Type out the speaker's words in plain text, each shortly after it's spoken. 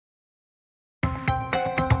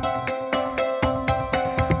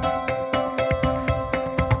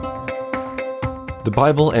The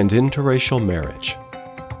Bible and Interracial Marriage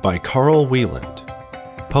by Carl Wieland,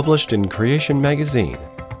 published in Creation Magazine,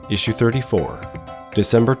 Issue 34,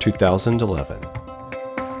 December 2011.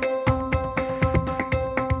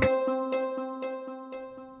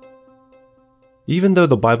 Even though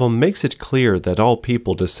the Bible makes it clear that all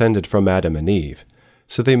people descended from Adam and Eve,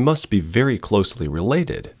 so they must be very closely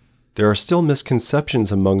related, there are still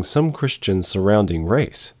misconceptions among some Christians surrounding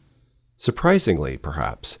race. Surprisingly,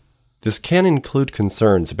 perhaps, this can include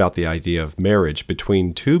concerns about the idea of marriage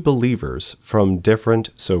between two believers from different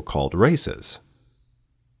so-called races.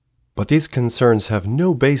 But these concerns have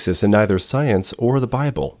no basis in either science or the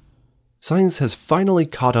Bible. Science has finally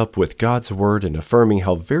caught up with God's Word in affirming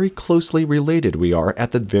how very closely related we are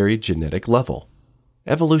at the very genetic level.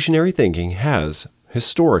 Evolutionary thinking has,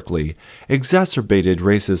 historically, exacerbated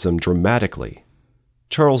racism dramatically.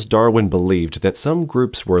 Charles Darwin believed that some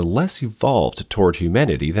groups were less evolved toward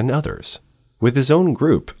humanity than others, with his own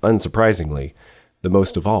group, unsurprisingly, the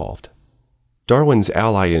most evolved. Darwin's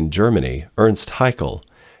ally in Germany, Ernst Haeckel,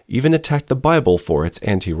 even attacked the Bible for its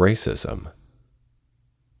anti-racism.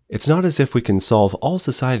 It's not as if we can solve all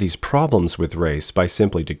society's problems with race by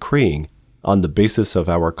simply decreeing, on the basis of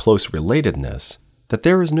our close relatedness, that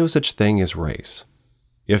there is no such thing as race.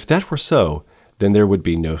 If that were so, then there would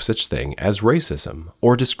be no such thing as racism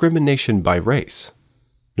or discrimination by race,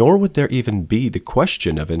 nor would there even be the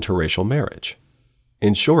question of interracial marriage.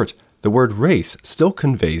 In short, the word race still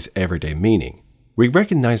conveys everyday meaning. We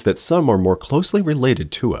recognize that some are more closely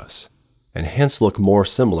related to us, and hence look more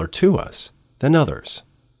similar to us than others.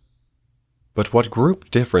 But what group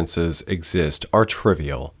differences exist are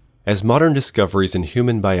trivial, as modern discoveries in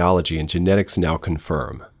human biology and genetics now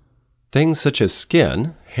confirm. Things such as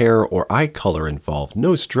skin, hair, or eye color involve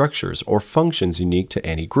no structures or functions unique to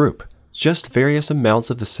any group, just various amounts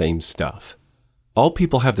of the same stuff. All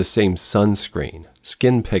people have the same sunscreen,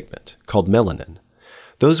 skin pigment, called melanin.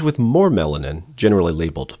 Those with more melanin, generally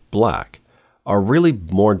labeled black, are really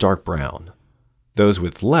more dark brown. Those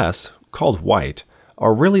with less, called white,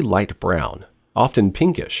 are really light brown, often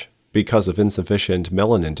pinkish, because of insufficient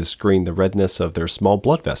melanin to screen the redness of their small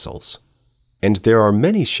blood vessels. And there are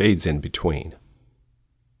many shades in between.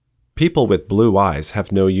 People with blue eyes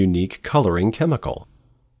have no unique coloring chemical.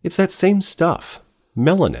 It's that same stuff,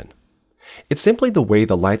 melanin. It's simply the way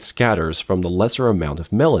the light scatters from the lesser amount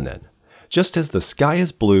of melanin, just as the sky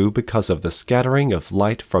is blue because of the scattering of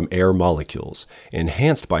light from air molecules,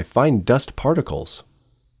 enhanced by fine dust particles.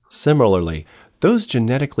 Similarly, those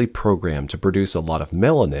genetically programmed to produce a lot of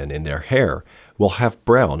melanin in their hair will have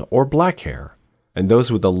brown or black hair, and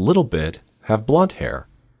those with a little bit have blonde hair.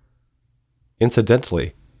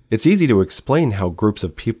 Incidentally, it's easy to explain how groups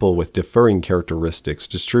of people with differing characteristics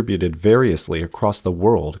distributed variously across the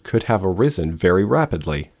world could have arisen very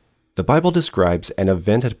rapidly. The Bible describes an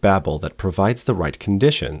event at Babel that provides the right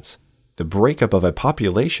conditions, the breakup of a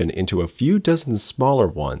population into a few dozen smaller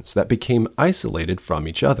ones that became isolated from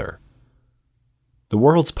each other. The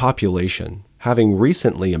world's population, having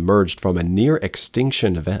recently emerged from a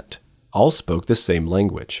near-extinction event, all spoke the same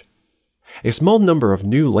language. A small number of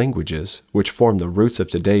new languages, which form the roots of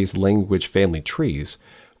today's language family trees,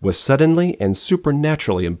 was suddenly and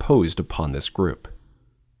supernaturally imposed upon this group.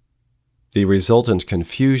 The resultant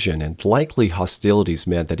confusion and likely hostilities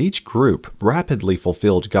meant that each group rapidly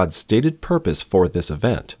fulfilled God's stated purpose for this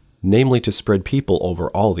event, namely to spread people over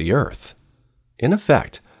all the earth. In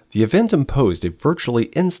effect, the event imposed a virtually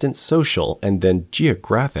instant social and then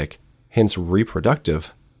geographic, hence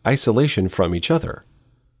reproductive, isolation from each other.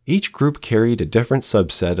 Each group carried a different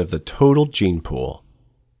subset of the total gene pool.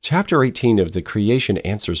 Chapter 18 of the Creation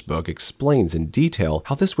Answers book explains in detail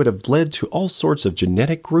how this would have led to all sorts of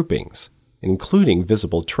genetic groupings, including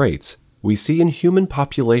visible traits we see in human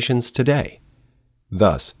populations today.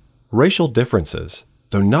 Thus, racial differences,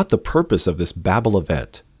 though not the purpose of this Babel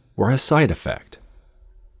event, were a side effect.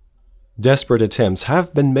 Desperate attempts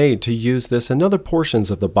have been made to use this and other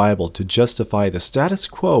portions of the Bible to justify the status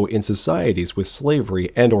quo in societies with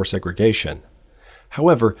slavery and/or segregation.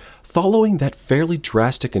 However, following that fairly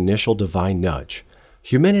drastic initial divine nudge,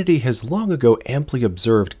 humanity has long ago amply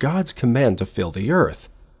observed God's command to fill the earth.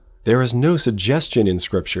 There is no suggestion in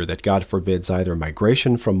Scripture that God forbids either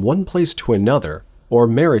migration from one place to another or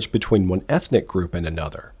marriage between one ethnic group and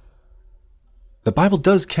another. The Bible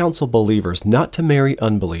does counsel believers not to marry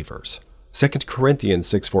unbelievers, 2 Corinthians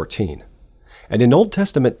 6:14. And in Old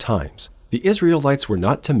Testament times, the Israelites were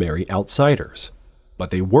not to marry outsiders, but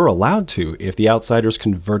they were allowed to if the outsiders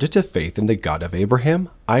converted to faith in the God of Abraham,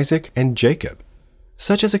 Isaac, and Jacob,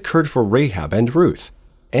 such as occurred for Rahab and Ruth,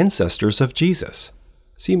 ancestors of Jesus.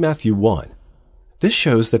 See Matthew 1. This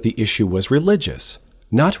shows that the issue was religious,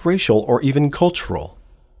 not racial or even cultural.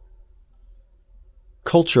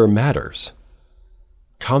 Culture matters.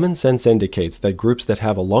 Common sense indicates that groups that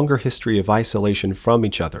have a longer history of isolation from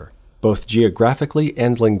each other, both geographically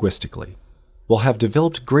and linguistically, will have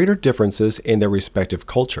developed greater differences in their respective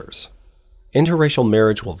cultures. Interracial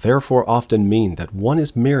marriage will therefore often mean that one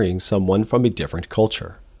is marrying someone from a different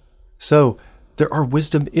culture. So, there are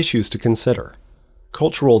wisdom issues to consider.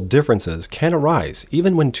 Cultural differences can arise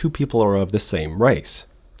even when two people are of the same race.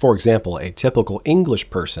 For example, a typical English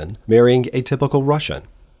person marrying a typical Russian.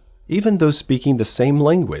 Even those speaking the same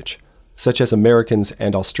language, such as Americans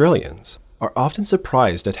and Australians, are often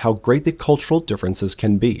surprised at how great the cultural differences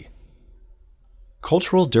can be.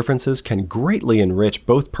 Cultural differences can greatly enrich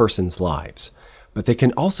both persons' lives, but they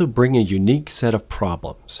can also bring a unique set of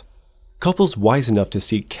problems. Couples wise enough to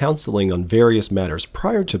seek counseling on various matters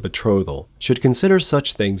prior to betrothal should consider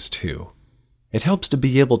such things too. It helps to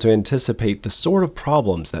be able to anticipate the sort of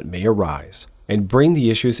problems that may arise and bring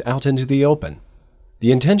the issues out into the open.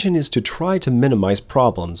 The intention is to try to minimize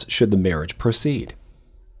problems should the marriage proceed.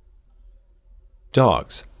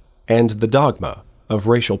 Dogs, and the dogma of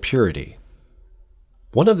racial purity.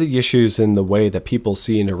 One of the issues in the way that people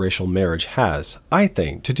see interracial marriage has, I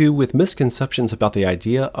think, to do with misconceptions about the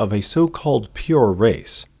idea of a so-called pure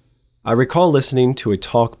race. I recall listening to a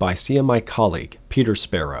talk by CMI colleague Peter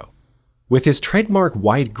Sparrow. With his trademark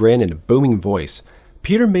wide grin and a booming voice,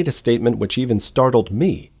 Peter made a statement which even startled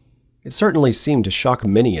me. It certainly seemed to shock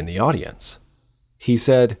many in the audience. He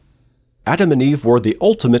said, "Adam and Eve were the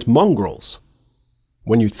ultimate mongrels."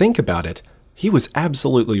 When you think about it, he was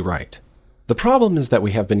absolutely right. The problem is that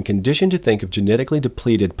we have been conditioned to think of genetically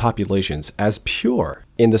depleted populations as pure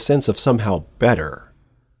in the sense of somehow better.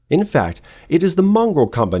 In fact, it is the mongrel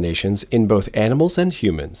combinations in both animals and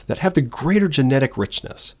humans that have the greater genetic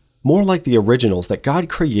richness, more like the originals that God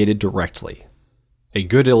created directly. A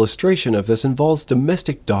good illustration of this involves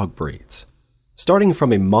domestic dog breeds. Starting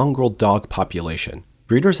from a mongrel dog population,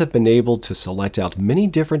 breeders have been able to select out many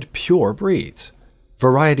different pure breeds.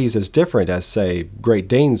 Varieties as different as, say, Great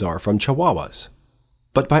Danes are from Chihuahuas.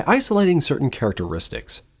 But by isolating certain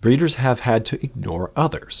characteristics, breeders have had to ignore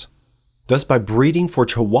others. Thus, by breeding for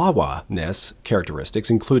Chihuahua-ness characteristics,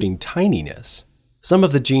 including tininess, some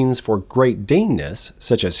of the genes for Great Dane-ness,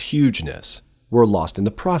 such as hugeness, were lost in the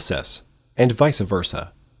process, and vice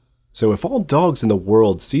versa. So if all dogs in the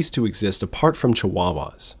world cease to exist apart from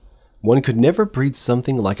Chihuahuas, one could never breed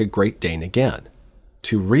something like a Great Dane again.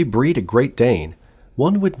 To rebreed a Great Dane,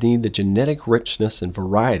 one would need the genetic richness and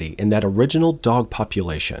variety in that original dog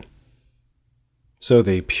population. So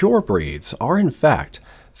the pure breeds are in fact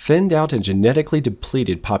thinned out and genetically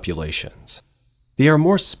depleted populations. They are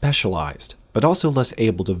more specialized, but also less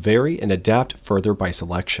able to vary and adapt further by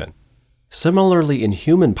selection. Similarly, in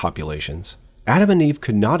human populations, Adam and Eve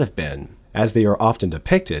could not have been, as they are often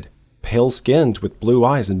depicted, pale-skinned with blue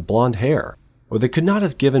eyes and blonde hair, or they could not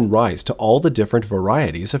have given rise to all the different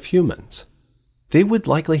varieties of humans. They would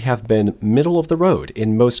likely have been middle of the road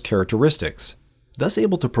in most characteristics, thus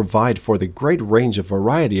able to provide for the great range of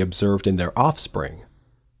variety observed in their offspring.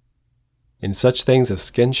 In such things as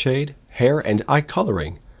skin shade, hair, and eye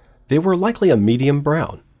coloring, they were likely a medium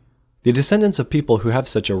brown. The descendants of people who have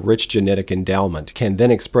such a rich genetic endowment can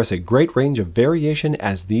then express a great range of variation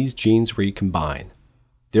as these genes recombine.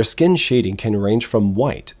 Their skin shading can range from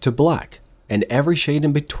white to black, and every shade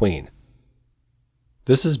in between.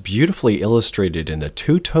 This is beautifully illustrated in the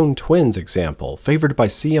two-tone twins example favored by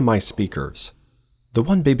CMI speakers. The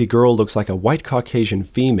one baby girl looks like a white Caucasian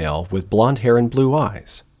female with blonde hair and blue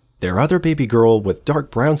eyes. Their other baby girl with dark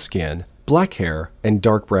brown skin, black hair, and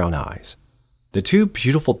dark brown eyes. The two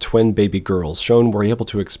beautiful twin baby girls shown were able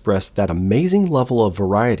to express that amazing level of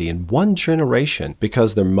variety in one generation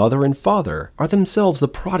because their mother and father are themselves the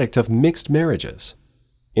product of mixed marriages.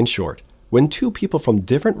 In short, when two people from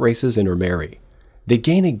different races intermarry, they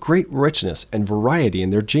gain a great richness and variety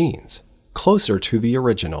in their genes, closer to the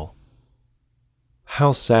original.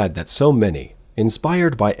 How sad that so many,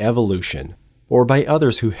 inspired by evolution, or by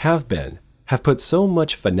others who have been, have put so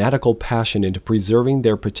much fanatical passion into preserving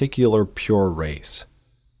their particular pure race.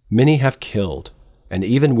 Many have killed, and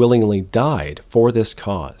even willingly died for this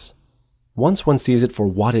cause. Once one sees it for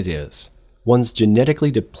what it is, one's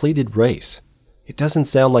genetically depleted race, it doesn't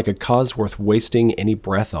sound like a cause worth wasting any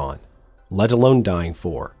breath on, let alone dying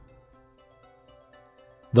for.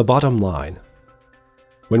 The bottom line.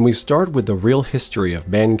 When we start with the real history of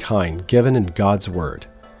mankind given in God's Word,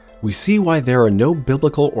 we see why there are no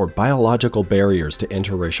biblical or biological barriers to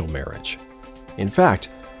interracial marriage. In fact,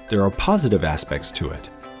 there are positive aspects to it.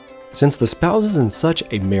 Since the spouses in such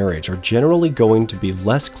a marriage are generally going to be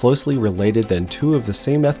less closely related than two of the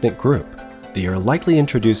same ethnic group, they are likely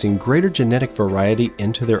introducing greater genetic variety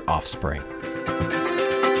into their offspring.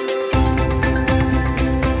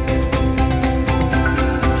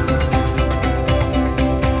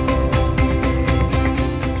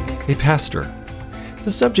 Hey pastor,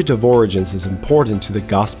 the subject of origins is important to the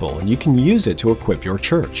gospel and you can use it to equip your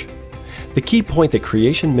church. The key point that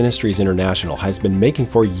Creation Ministries International has been making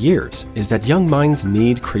for years is that young minds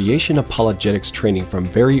need creation apologetics training from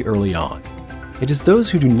very early on. It is those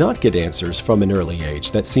who do not get answers from an early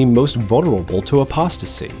age that seem most vulnerable to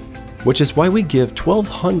apostasy, which is why we give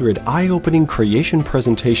 1,200 eye-opening creation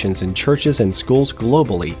presentations in churches and schools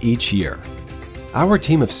globally each year. Our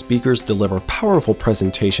team of speakers deliver powerful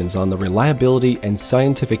presentations on the reliability and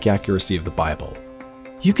scientific accuracy of the Bible.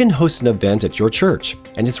 You can host an event at your church,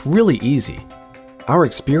 and it's really easy. Our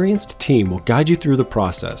experienced team will guide you through the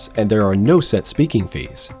process, and there are no set speaking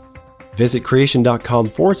fees. Visit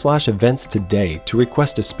creation.com/events today to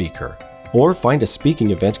request a speaker, or find a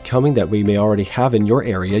speaking event coming that we may already have in your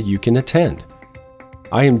area you can attend.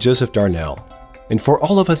 I am Joseph Darnell, and for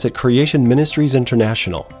all of us at Creation Ministries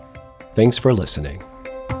International, thanks for listening.